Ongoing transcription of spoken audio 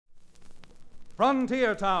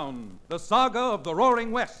Frontier Town, the saga of the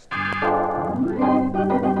Roaring West.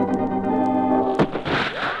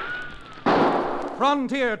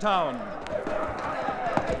 Frontier Town.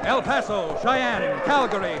 El Paso, Cheyenne,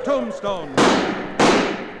 Calgary, Tombstone.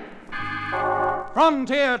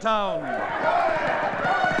 Frontier Town.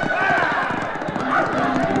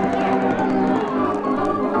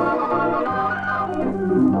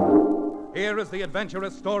 Here is the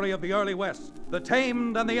adventurous story of the early West, the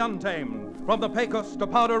tamed and the untamed. From the Pecos to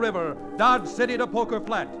Powder River, Dodge City to Poker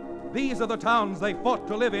Flat. These are the towns they fought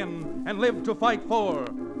to live in and lived to fight for.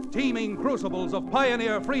 Teeming crucibles of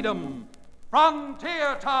pioneer freedom.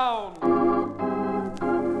 Frontier Town!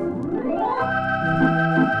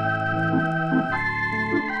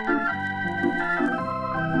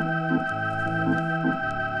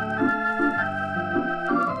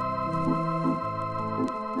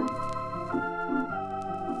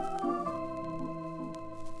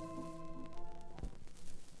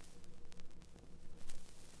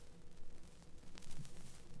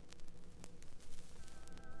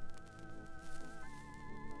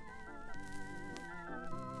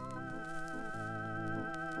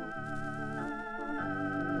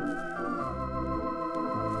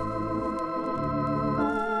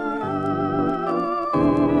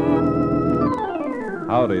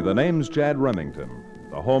 Howdy, the name's Chad Remington.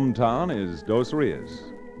 The hometown is Dos Rios.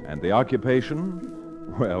 And the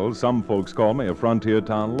occupation? Well, some folks call me a frontier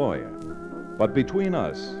town lawyer. But between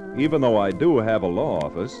us, even though I do have a law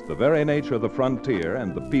office, the very nature of the frontier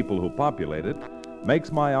and the people who populate it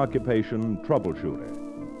makes my occupation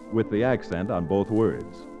troubleshooter, with the accent on both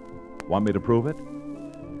words. Want me to prove it?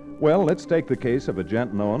 Well, let's take the case of a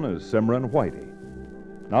gent known as Simran Whitey.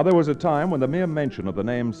 Now, there was a time when the mere mention of the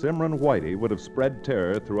name Simran Whitey would have spread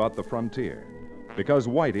terror throughout the frontier, because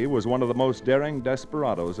Whitey was one of the most daring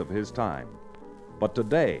desperados of his time. But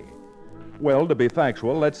today, well, to be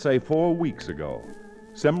factual, let's say 4 weeks ago,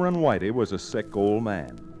 Simran Whitey was a sick old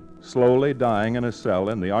man, slowly dying in a cell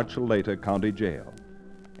in the Archuleta County Jail.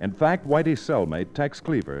 In fact, Whitey's cellmate, Tex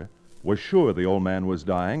Cleaver, was sure the old man was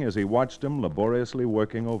dying as he watched him laboriously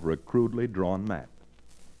working over a crudely drawn map.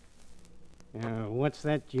 What's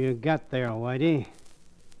that you got there, Whitey?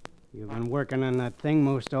 You've been working on that thing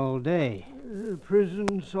most all day.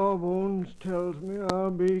 Prison sawbones tells me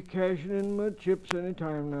I'll be cashing in my chips any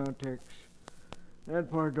time now, Tex.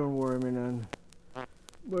 That part don't worry me none.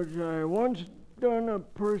 But I once done a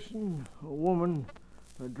person, a woman,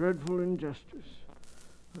 a dreadful injustice.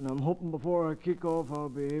 And I'm hoping before I kick off I'll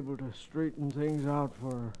be able to straighten things out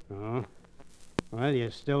for her. Oh? Well, you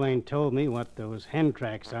still ain't told me what those hen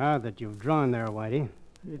tracks are that you've drawn there, Whitey.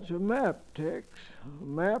 It's a map, Tex. A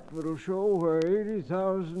map that'll show where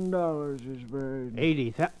 $80,000 is buried.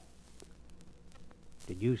 80,000?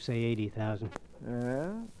 Did you say 80,000?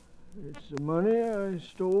 Yeah. It's the money I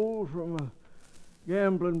stole from a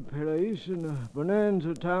gambling place in a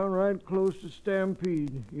bonanza town right close to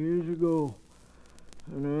Stampede years ago.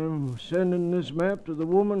 And I'm sending this map to the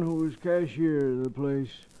woman who was cashier of the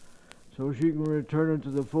place, so she can return it to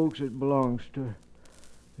the folks it belongs to,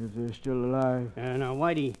 if they're still alive. Now,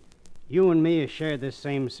 Whitey, you and me have shared this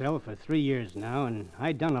same cell for 3 years now, and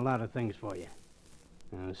I done a lot of things for you.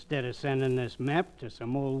 Now, instead of sending this map to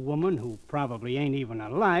some old woman who probably ain't even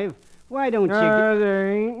alive, why don't you...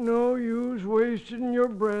 There ain't no use wasting your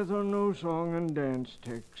breath on no song and dance,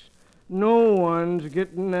 Tex. No one's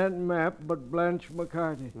getting that map but Blanche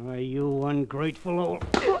McCarty. Why, you ungrateful old...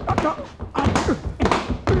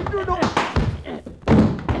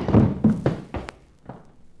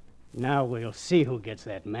 Now we'll see who gets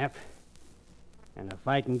that map. And if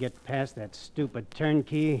I can get past that stupid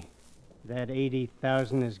turnkey, that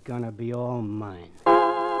 80,000 is gonna be all mine.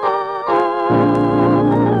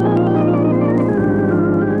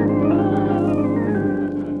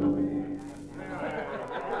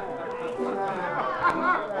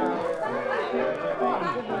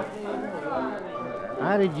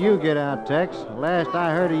 How did you get out, Tex? Last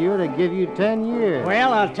I heard of you, they'd give you 10 years.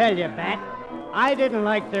 Well, I'll tell you, Bat. I didn't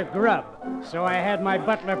like their grub, so I had my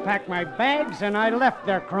butler pack my bags, and I left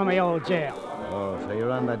their crummy old jail. Oh, so you're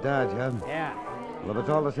on the dodge, huh? Yeah. Well, if it's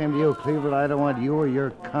all the same to you, Cleveland, I don't want you or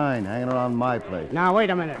your kind hanging around my place. Now, wait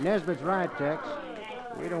a minute. Nesbitt's right, Tex.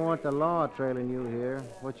 We don't want the law trailing you here.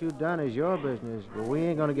 What you've done is your business, but we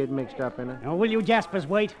ain't gonna get mixed up in it. Now, will you Jaspers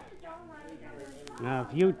wait? Now,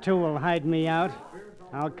 if you two will hide me out,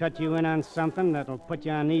 I'll cut you in on something that'll put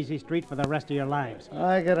you on easy street for the rest of your lives.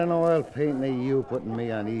 I got an oil painting of you putting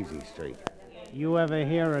me on easy street. You ever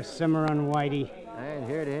hear of Cimarron Whitey? I ain't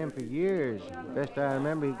heard of him for years. Best I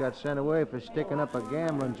remember, he got sent away for sticking up a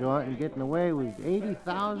gambling joint and getting away with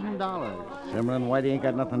 $80,000. Cimarron Whitey ain't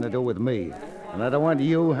got nothing to do with me. And I don't want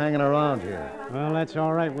you hanging around here. Well, that's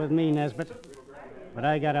all right with me, Nesbit. But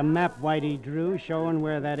I got a map Whitey drew showing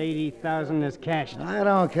where that 80,000 is cached. I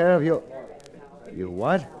don't care if you... You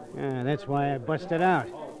what? Yeah, that's why I busted out.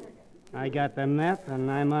 I got the map, and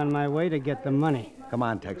I'm on my way to get the money. Come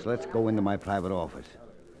on, Tex, let's go into my private office.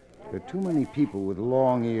 There are too many people with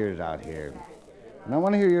long ears out here. And I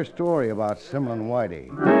want to hear your story about Cimarron Whitey.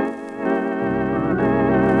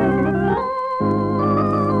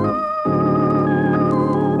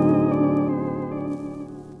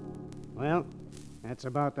 Well, that's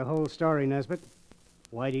about the whole story, Nesbit.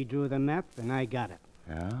 Whitey drew the map, and I got it.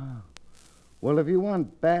 Yeah? Well, if you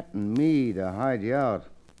want Bat and me to hide you out,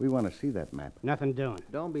 we want to see that map. Nothing doing.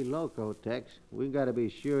 Don't be loco, Tex. We gotta be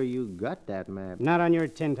sure you got that map. Not on your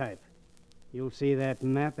tintype. You'll see that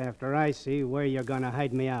map after I see where you're going to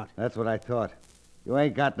hide me out. That's what I thought. You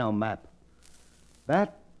ain't got no map.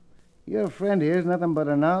 Bat, your friend here's nothing but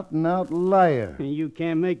an out-and-out liar. You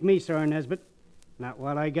can't make me sore, Nesbit. Not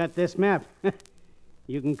while I got this map.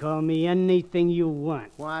 You can call me anything you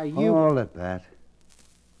want. Why, you... Hold it, Bat.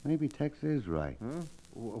 Maybe Tex is right. Huh?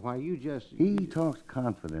 Why, you just... He talks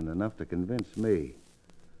confident enough to convince me.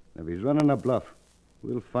 If he's running a bluff,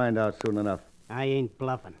 we'll find out soon enough. I ain't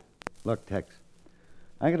bluffing. Look, Tex,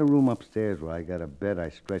 I got a room upstairs where I got a bed I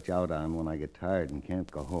stretch out on when I get tired and can't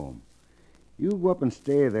go home. You go up and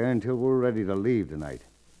stay there until we're ready to leave tonight.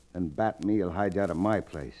 Then Bat and me'll hide you out at my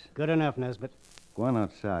place. Good enough, Nesbit. Go on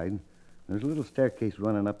outside. There's a little staircase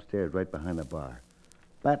running upstairs right behind the bar.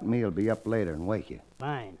 Bat and me'll be up later and wake you.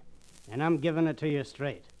 Fine. And I'm giving it to you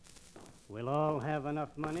straight. We'll all have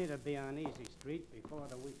enough money to be on Easy Street before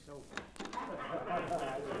the week's over.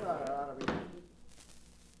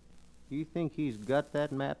 You think he's got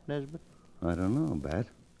that map, Nesbit? I don't know, Bat.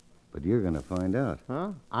 But you're going to find out.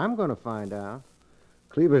 Huh? I'm gonna find out.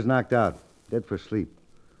 Cleaver's knocked out, dead for sleep.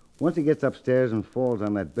 Once he gets upstairs and falls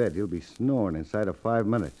on that bed, he'll be snoring inside of 5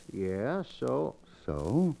 minutes. Yeah, so...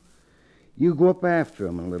 So, you go up after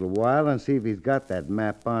him in a little while and see if he's got that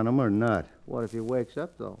map on him or not. What if he wakes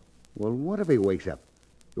up, though? Well, what if he wakes up?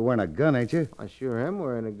 You're wearing a gun, ain't you? I sure am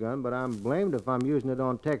wearing a gun, but I'm blamed if I'm using it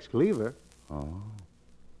on Tex Cleaver. Oh.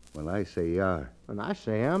 Well, I say you are. And I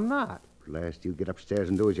say I'm not. Last, you get upstairs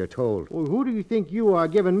and do as you're told. Well, who do you think you are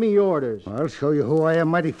giving me orders? I'll show you who I am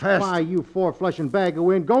mighty fast. Why, you four-flushing bag of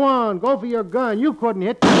wind. Go on, go for your gun. You couldn't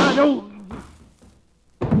hit... No!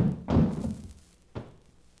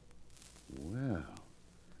 Well,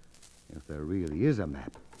 if there really is a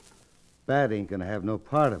map, Bat ain't gonna have no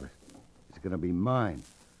part of it. It's gonna be mine,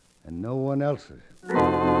 and no one else's.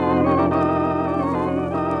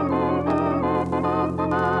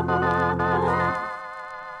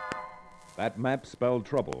 That map spelled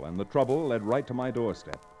trouble, and the trouble led right to my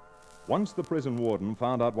doorstep. Once the prison warden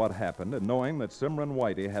found out what happened, and knowing that Cimarron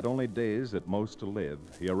Whitey had only days at most to live,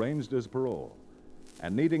 he arranged his parole.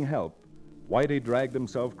 And needing help, Whitey dragged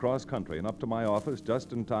himself cross-country and up to my office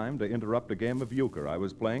just in time to interrupt a game of euchre I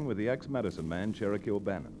was playing with the ex-medicine man, Cherokee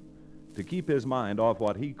O'Bannon, to keep his mind off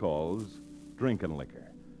what he calls drinking liquor.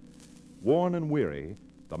 Worn and weary,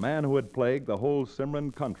 the man who had plagued the whole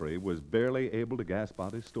Cimarron country was barely able to gasp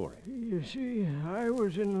out his story. You see, I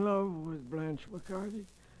was in love with Blanche McCarthy.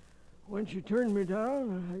 When she turned me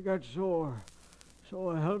down, I got sore.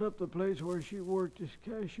 So I held up the place where she worked as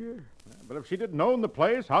cashier. But if she didn't own the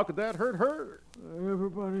place, how could that hurt her?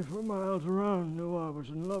 Everybody for miles around knew I was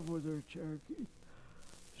in love with her, Cherokee.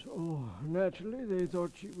 So, naturally, they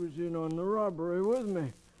thought she was in on the robbery with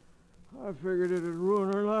me. I figured it'd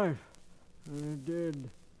ruin her life, and it did.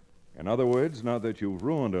 In other words, now that you've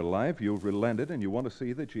ruined her life, you've relented and you want to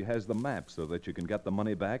see that she has the map so that you can get the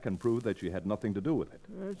money back and prove that she had nothing to do with it.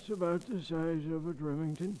 That's about the size of a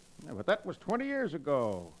Remington. Yeah, but that was 20 years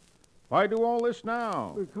ago. Why do all this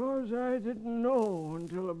now? Because I didn't know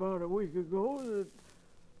until about a week ago that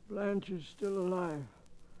Blanche is still alive.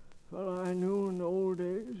 Fella I knew in the old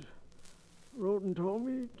days wrote and told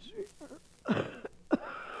me he'd see her.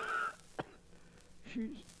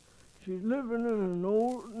 She's living in an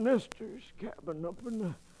old nester's cabin up in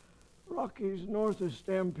the Rockies north of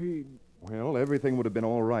Stampede. Well, everything would have been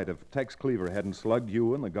all right if Tex Cleaver hadn't slugged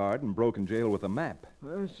you and the guard and broken jail with a map.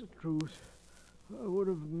 That's the truth. I would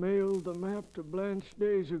have mailed the map to Blanche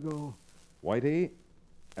days ago. Whitey,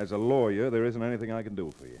 as a lawyer, there isn't anything I can do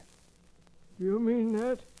for you. You mean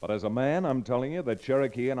that? But as a man, I'm telling you that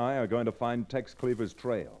Cherokee and I are going to find Tex Cleaver's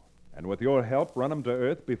trail. And with your help, run him to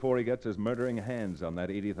earth before he gets his murdering hands on that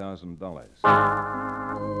 $80,000.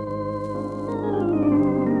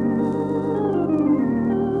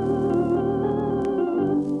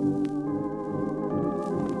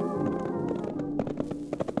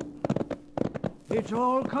 It's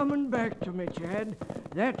all coming back to me, Chad.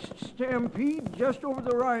 That's Stampede just over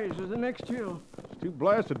the rise of the next hill. It's too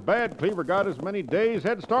blasted bad Cleaver got as many days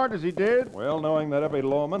head start as he did. Well, knowing that every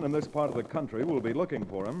lawman in this part of the country will be looking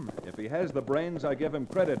for him, if he has the brains I give him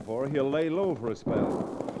credit for, he'll lay low for a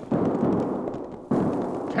spell.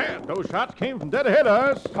 Chad, those shots came from dead ahead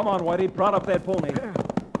of us. Come on, Whitey, prod up that pony.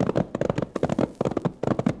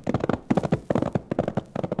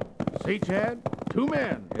 See, Chad? 2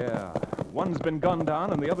 men. Yeah, one's been gunned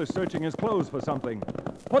down and the other's searching his clothes for something.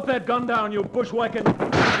 Put that gun down, you bushwhacking...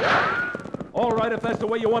 All right, if that's the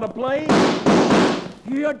way you want to play.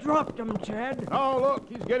 You dropped him, Chad. Oh, look,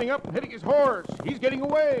 he's getting up and hitting his horse. He's getting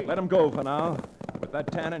away. Let him go for now. With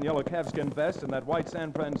that tan and yellow calfskin vest and that white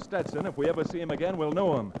San Fran Stetson, if we ever see him again, we'll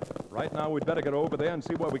know him. Right now, we'd better get over there and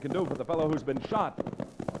see what we can do for the fellow who's been shot.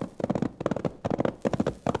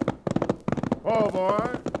 Oh,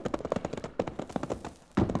 boy.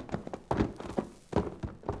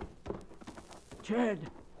 Chad,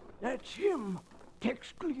 that's him.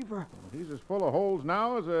 Tex Cleaver. He's as full of holes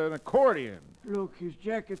now as an accordion. Look, his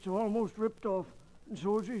jacket's almost ripped off, and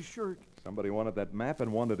so's his shirt. Somebody wanted that map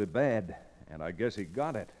and wanted it bad, and I guess he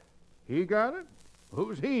got it. He got it?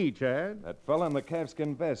 Who's he, Chad? That fella in the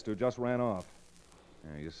calfskin vest who just ran off.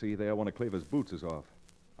 You see there, one of Cleaver's boots is off.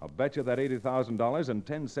 I'll bet you that $80,000 and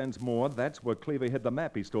 10 cents more, that's where Cleaver hid the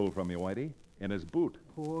map he stole from you, Whitey. In his boot.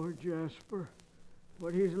 Poor Jasper.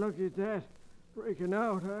 But he's lucky at that. Breaking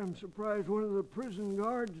out, I'm surprised one of the prison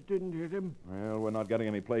guards didn't hit him. Well, we're not getting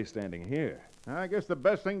any place standing here. I guess the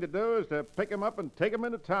best thing to do is to pick him up and take him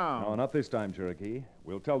into town. No, not this time, Cherokee.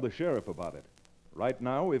 We'll tell the sheriff about it. Right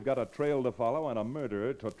now, we've got a trail to follow and a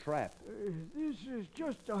murderer to trap. This is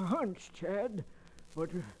just a hunch, Chad.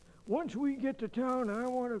 But once we get to town, I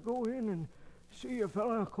want to go in and see a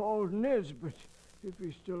fella called Nesbitt, if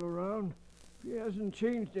he's still around. If he hasn't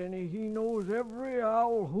changed any, he knows every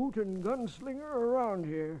owl, hoot, and gunslinger around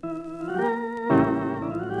here.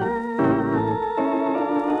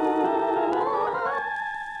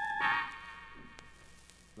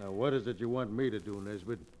 Now, what is it you want me to do,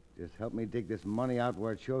 Nesbitt? Just help me dig this money out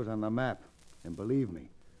where it shows on the map. And believe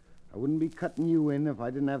me, I wouldn't be cutting you in if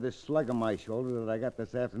I didn't have this slug on my shoulder that I got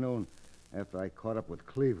this afternoon after I caught up with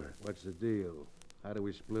Cleaver. What's the deal? How do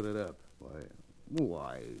we split it up?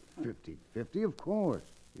 Why, 50-50, of course.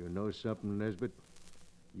 You know something, Nesbitt?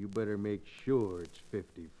 You better make sure it's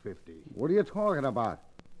 50-50. What are you talking about?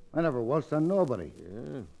 I never waltzed on nobody.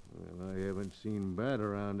 Yeah? Well, I haven't seen Bat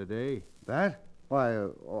around today. Bat? Why,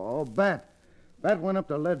 Bat. Bat went up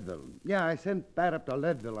to Leadville. Yeah, I sent Bat up to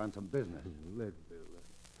Leadville on some business. Leadville.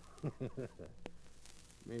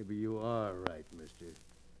 Maybe you are right, mister.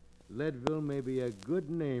 Leadville may be a good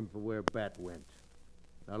name for where Bat went.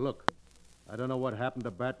 Now, look. I don't know what happened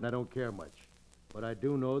to Bat, and I don't care much. But I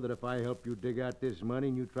do know that if I help you dig out this money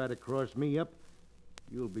and you try to cross me up,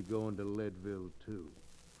 you'll be going to Leadville, too.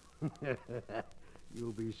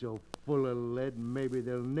 You'll be so full of lead, maybe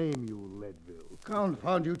they'll name you Leadville.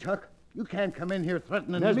 Confound you, Chuck. You can't come in here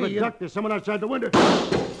threatening Nesbitt, me. duck, there's someone outside the window.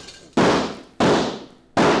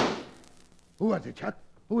 Who was it, Chuck?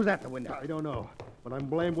 Who was at the window? I don't know, but I'm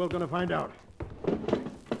blamed well going to find out.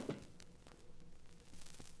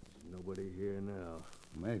 Nobody here now.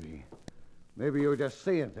 Maybe you were just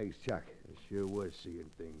seeing things, Chuck. I sure was seeing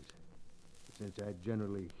things. Since I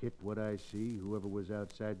generally hit what I see, whoever was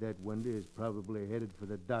outside that window is probably headed for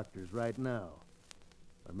the doctors right now.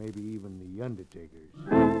 Or maybe even the undertakers.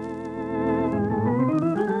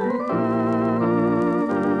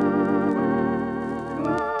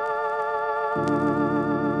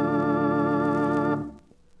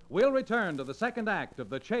 We'll return to the second act of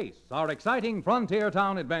The Chase, our exciting frontier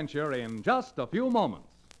town adventure, in just a few moments.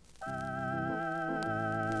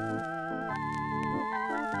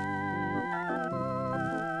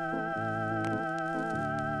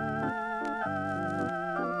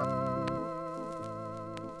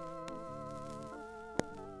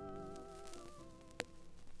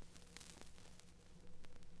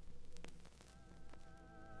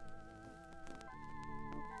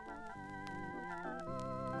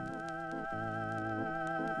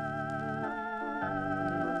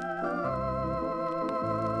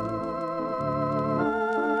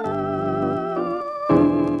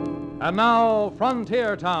 And now,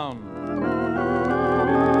 Frontier Town.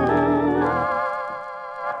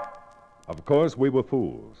 Of course, we were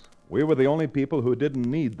fools. We were the only people who didn't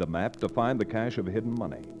need the map to find the cache of hidden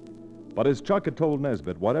money. But as Chuck had told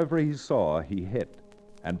Nesbitt, whatever he saw, he hit.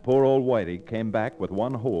 And poor old Whitey came back with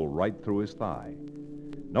one hole right through his thigh.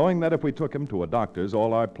 Knowing that if we took him to a doctor's,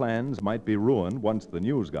 all our plans might be ruined once the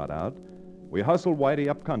news got out, we hustled Whitey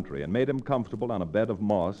up country and made him comfortable on a bed of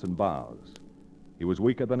moss and boughs. He was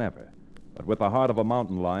weaker than ever. But with the heart of a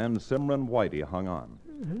mountain lion, Simran Whitey hung on.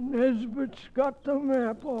 Nesbitt's got the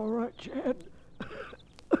map, all right, Chad.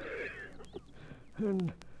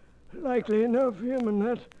 And likely enough, him and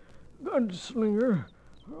that gunslinger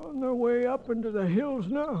are on their way up into the hills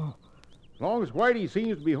now. As long as Whitey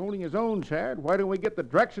seems to be holding his own, Chad, why don't we get the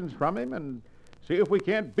directions from him and see if we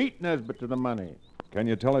can't beat Nesbitt to the money? Can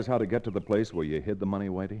you tell us how to get to the place where you hid the money,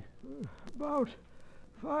 Whitey? About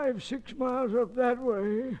 5-6 miles up that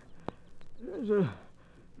way, there's a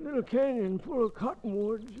little canyon full of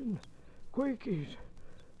cottonwoods and quakies.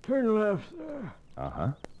 Turn left there.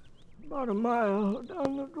 Uh-huh. About a mile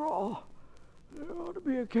down the draw, there ought to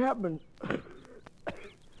be a cabin.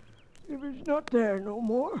 If it's not there no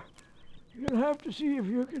more, you'll have to see if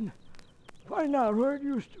you can find out where it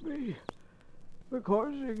used to be.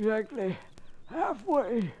 Because exactly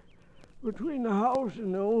halfway between the house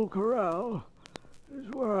and the old corral is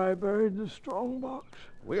where I buried the strong box.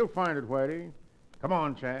 We'll find it, Whitey. Come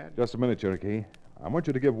on, Chad. Just a minute, Cherokee. I want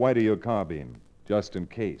you to give Whitey your carbine, just in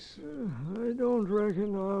case. I don't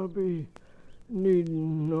reckon I'll be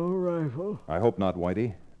needing no rifle. I hope not,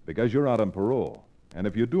 Whitey, because you're out on parole. And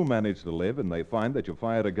if you do manage to live and they find that you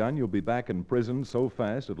fired a gun, you'll be back in prison so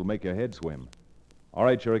fast it'll make your head swim. All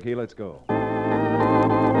right, Cherokee, let's go.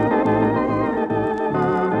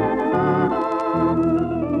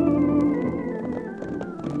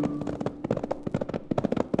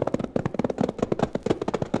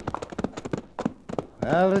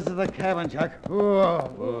 Well, this is the cabin, Chuck.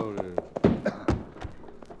 Whoa.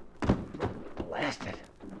 Blast it.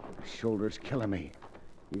 My shoulder's killing me.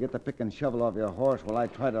 You get the pick and shovel off your horse while I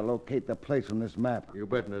try to locate the place on this map. You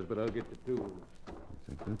bet, Nesbitt. I'll get the tools.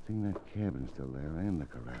 It's a good thing that cabin's still there and the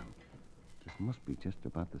corral. This must be just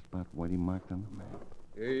about the spot Whitey marked on the map.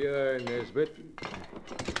 Here you are, Nesbitt.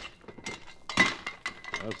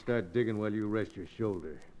 I'll start digging while you rest your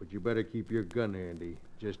shoulder. But you better keep your gun handy,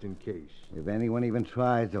 just in case. If anyone even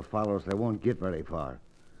tries to follow us, they won't get very far.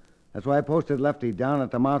 That's why I posted Lefty down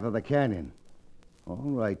at the mouth of the canyon. All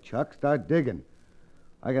right, Chuck, start digging.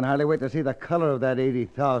 I can hardly wait to see the color of that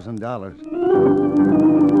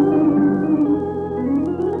 $80,000.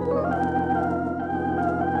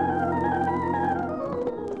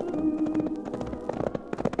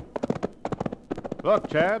 Look,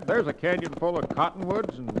 Chad, there's a canyon full of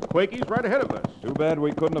cottonwoods and quakies right ahead of us. Too bad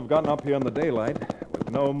we couldn't have gotten up here in the daylight.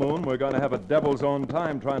 With no moon, we're going to have a devil's own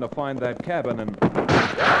time trying to find that cabin and...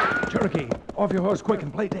 Cherokee, off your horse quick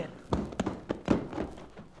and play dead.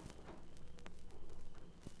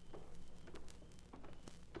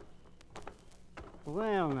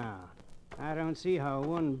 Well, now, I don't see how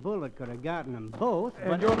one bullet could have gotten them both,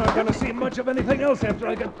 And but... you're not going to see much of anything else after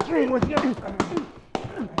I get through with you.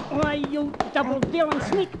 Why, you double-dealing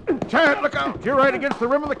sneak! Chad, look out! You're right against the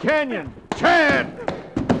rim of the canyon. Chad!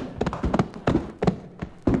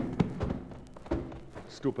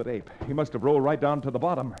 Stupid ape. He must have rolled right down to the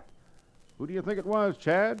bottom. Who do you think it was,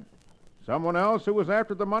 Chad? Someone else who was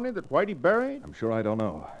after the money that Whitey buried? I'm sure I don't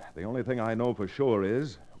know. The only thing I know for sure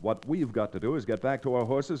is what we've got to do is get back to our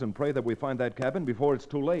horses and pray that we find that cabin before it's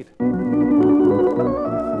too late.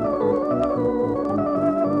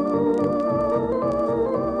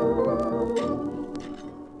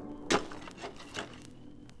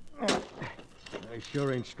 I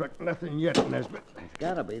sure ain't struck nothing yet, Nesbitt. It's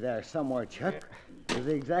gotta be there somewhere, Chuck. There's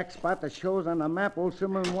the exact spot that shows on the map old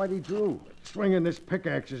Simon and Whitey drew. Swinging this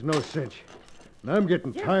pickaxe is no cinch. And I'm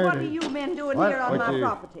getting Just tired what of... are you men doing What? here on What my do you-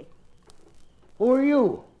 property? Who are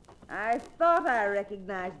you? I thought I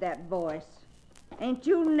recognized that voice. Ain't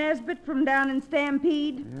you Nesbitt from down in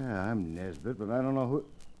Stampede? Yeah, I'm Nesbitt, but I don't know who...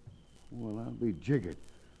 Well, I'll be jiggered.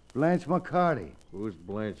 Blanche McCarty, Who's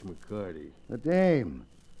Blanche McCarty? the dame.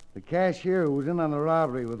 The cashier who was in on the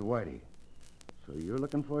robbery with Whitey. So you're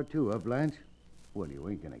looking for it too, huh, Blanche? Well, you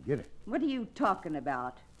ain't gonna get it. What are you talking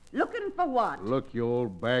about? Looking for what? Look, you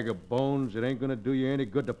old bag of bones, it ain't gonna do you any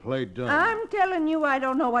good to play dumb. I'm telling you I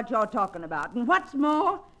don't know what you're talking about. And what's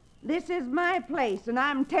more, this is my place, and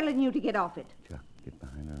I'm telling you to get off it. Chuck, get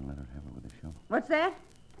behind her and let her have it with a shovel. What's that?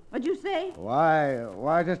 What'd you say?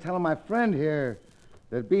 Why, just telling my friend here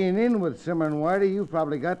that being in with Simmer and Whitey, you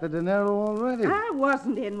probably got the dinero already. I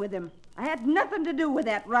wasn't in with him. I had nothing to do with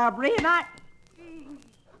that robbery, and I...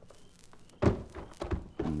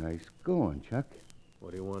 Nice going, Chuck.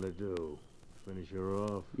 What do you want to do? Finish her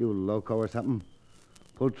off? You loco or something.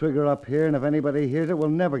 Pull trigger up here, and if anybody hears it, we'll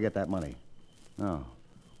never get that money. No.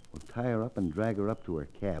 We'll tie her up and drag her up to her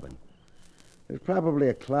cabin. There's probably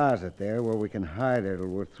a closet there where we can hide her till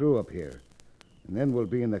we're through up here. And then we'll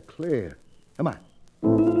be in the clear. Come on.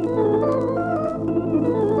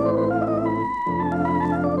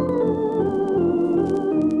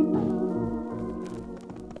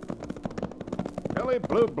 Holy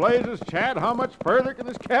blue blazes, Chad, how much further can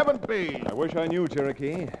this cabin be? I wish I knew,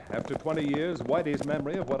 Cherokee. After 20 years, Whitey's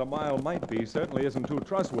memory of what a mile might be certainly isn't too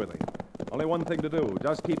trustworthy. Only one thing to do.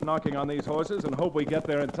 Just keep knocking on these horses and hope we get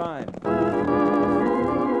there in time.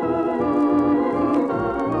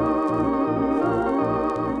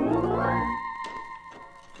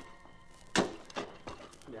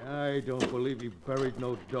 I don't believe he buried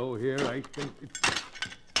no dough here. I think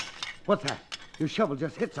What's that? Your shovel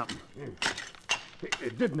just hit something.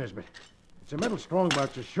 it did, Nesbit. It's a metal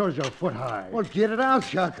strongbox that shows you're a foot high. Well, get it out,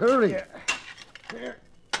 Chuck. Hurry. There.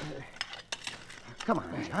 Come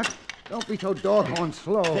on, Chuck. Don't be so doggone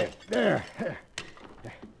slow. There. I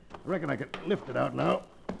reckon I can lift it out now.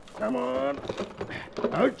 Come on.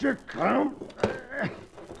 Out you come.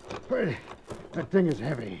 That thing is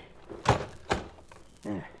heavy.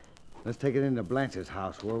 Let's take it into Blanche's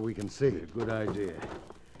house where we can see. Good idea.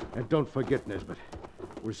 And don't forget, Nesbit,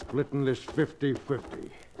 we're splitting this 50-50.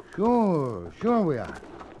 Sure we are.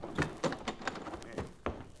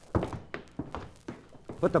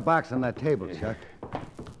 Put the box on that table, Chuck.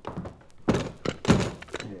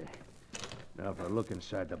 Now for a look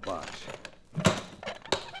inside the box. I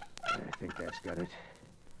think that's got it.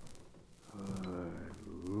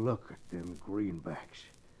 Look at them greenbacks.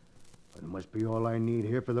 That must be all I need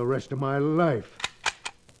here for the rest of my life.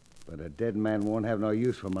 But a dead man won't have no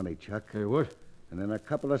use for money, Chuck. Hey, what? And in a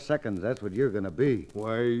couple of seconds, that's what you're going to be.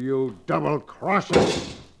 Why, you double-crosser.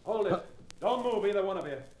 Hold it. Don't move, either one of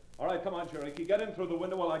you. All right, come on, Cherokee. Get in through the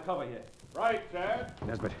window while I cover you. Right, Chad.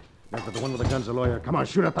 Nesbit, the one with the gun's a lawyer. Come on,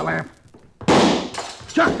 shoot at the lamp.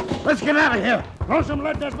 Chuck, let's get out of here. Throw some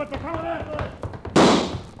lead, Nesbit. They're coming after us.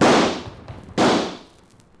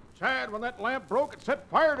 Chad, when that lamp broke, it set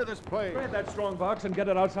fire to this place. Grab that strong box and get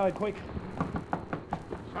it outside quick.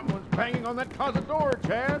 Someone's banging on that closet door,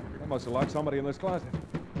 Chad. They must have locked somebody in this closet.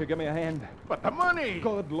 Here, give me a hand. But the money!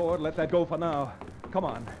 Good Lord, let that go for now. Come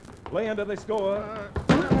on. Lay into this door.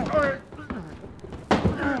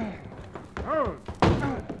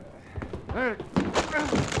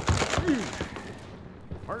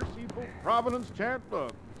 Merciful Providence, Chad.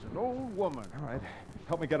 Look, it's an old woman. All right.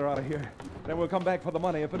 Help me get her out of here. Then we'll come back for the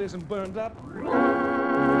money if it isn't burned up.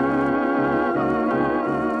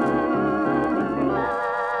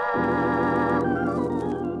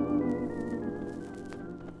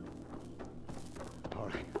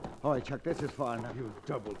 All right, Chuck, this is far enough. You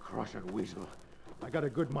double-crosser weasel. I got a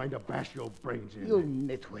good mind to bash your brains in. You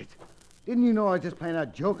nitwit. Didn't you know I was just playing a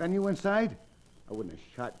joke on you inside? I wouldn't have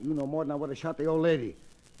shot you no more than I would have shot the old lady.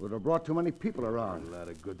 It would have brought too many people around. A lot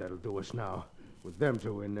of good that'll do us now. With them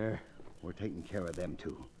two in there. We're taking care of them,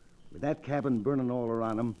 too. With that cabin burning all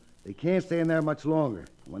around them, they can't stay in there much longer.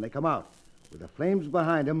 And when they come out, with the flames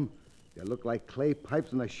behind them, they'll look like clay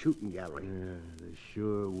pipes in a shooting gallery. Yeah, they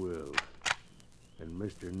sure will. And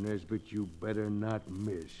Mr. Nesbit, you better not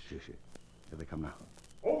miss. Here they come now.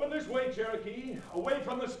 Over this way, Cherokee. Away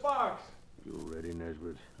from the sparks. You ready,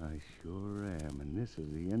 Nesbit? I sure am, and this is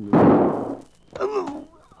the end of...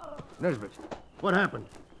 Nesbit, what happened?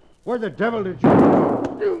 Where the devil did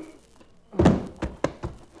you...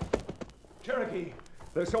 Cherokee,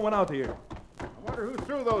 there's someone out here. I wonder who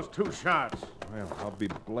threw those two shots. Well, I'll be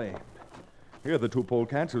blamed. Here are the two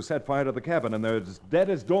polecats who set fire to the cabin, and they're as dead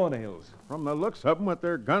as doornails. From the looks of them with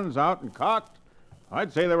their guns out and cocked,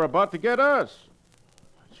 I'd say they were about to get us.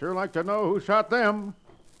 I'd sure like to know who shot them.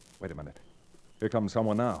 Wait a minute. Here comes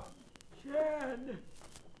someone now. Chad!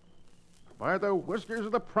 By the whiskers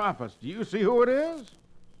of the prophets, do you see who it is?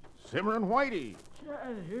 Simmer and Whitey.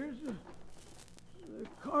 Chad, here's the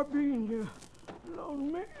carbine you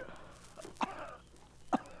loaned me.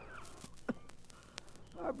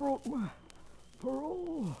 I broke my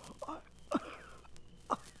parole.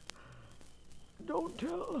 Don't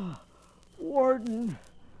tell Warden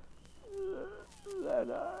that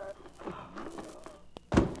I...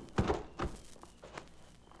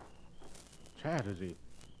 Chad, is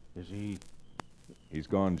he... He's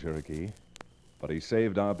gone, Cherokee, but he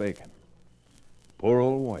saved our bacon. Poor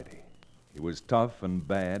old Whitey. He was tough and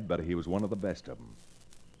bad, but he was one of the best of them.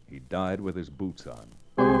 He died with his boots on.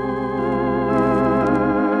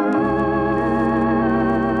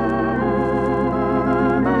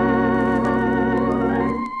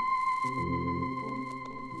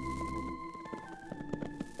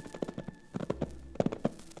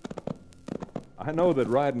 I know that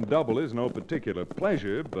riding double is no particular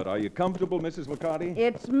pleasure, but are you comfortable, Mrs. McCarty?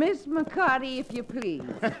 It's Miss McCarty, if you please.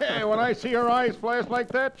 Hey, when I see her eyes flash like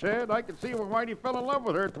that, Chad, I can see when Whitey fell in love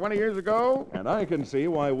with her 20 years ago. And I can see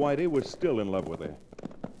why Whitey was still in love with her.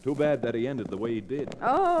 Too bad that he ended the way he did.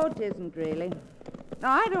 Oh, it isn't really. No,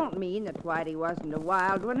 I don't mean that Whitey wasn't a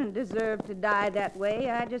wild one and deserved to die that way.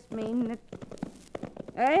 I just mean that,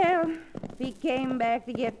 well, if he came back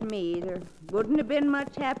to get me, there wouldn't have been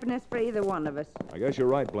much happiness for either one of us. I guess you're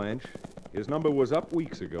right, Blanche. His number was up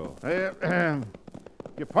weeks ago. If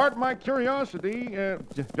you pardon my curiosity,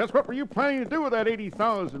 just what were you planning to do with that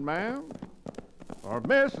 80,000, ma'am? Or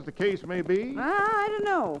miss, as the case may be. I don't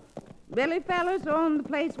know. Billy Fellers owned the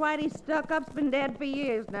place Whitey stuck up's been dead for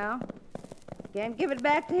years now. Can't give it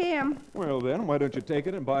back to him. Well, then, why don't you take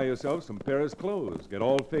it and buy yourself some Paris clothes, get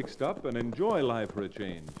all fixed up, and enjoy life for a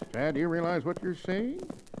change? Chad, do you realize what you're saying?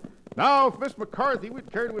 Now, if Miss McCarthy would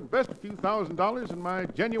care to invest a few $1,000s in my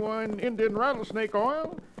genuine Indian rattlesnake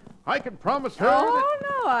oil, I can promise her Oh,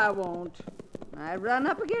 no, I won't. I've run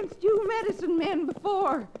up against you medicine men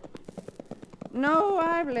before. No,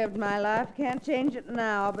 I've lived my life. Can't change it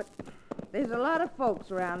now, but there's a lot of folks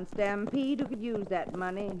around Stampede who could use that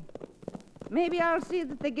money. Maybe I'll see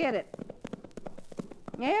that they get it.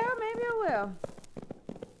 Yeah, maybe I will.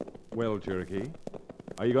 Well, Cherokee,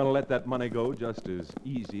 are you going to let that money go just as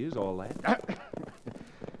easy as all that?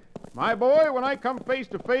 My boy, when I come face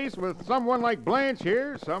to face with someone like Blanche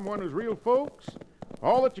here, someone who's real folks,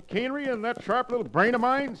 all that chicanery and that sharp little brain of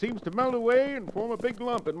mine seems to melt away and form a big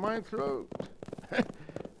lump in my throat.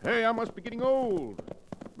 Hey, I must be getting old.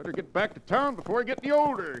 Better get back to town before I get any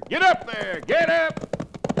older. Get up there! Get up!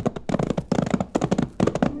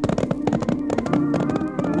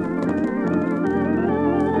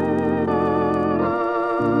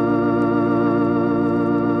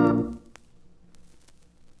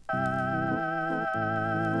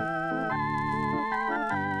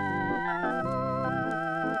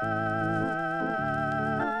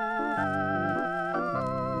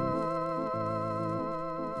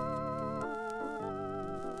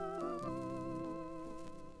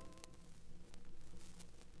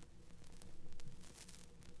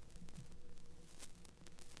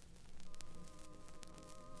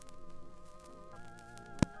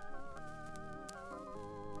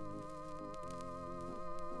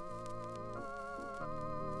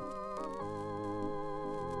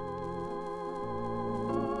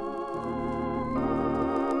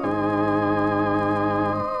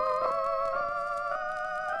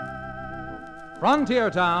 Frontier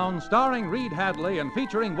Town, starring Reed Hadley and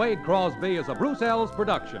featuring Wade Crosby, is a Bruce Ells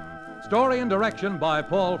production. Story and direction by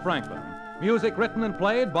Paul Franklin. Music written and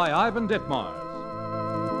played by Ivan Ditmars.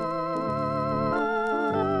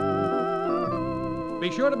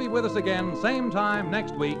 Be sure to be with us again, same time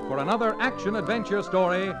next week, for another action-adventure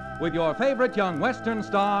story with your favorite young Western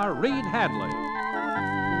star, Reed Hadley.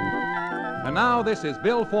 And now this is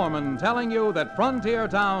Bill Foreman telling you that Frontier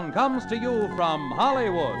Town comes to you from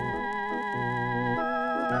Hollywood.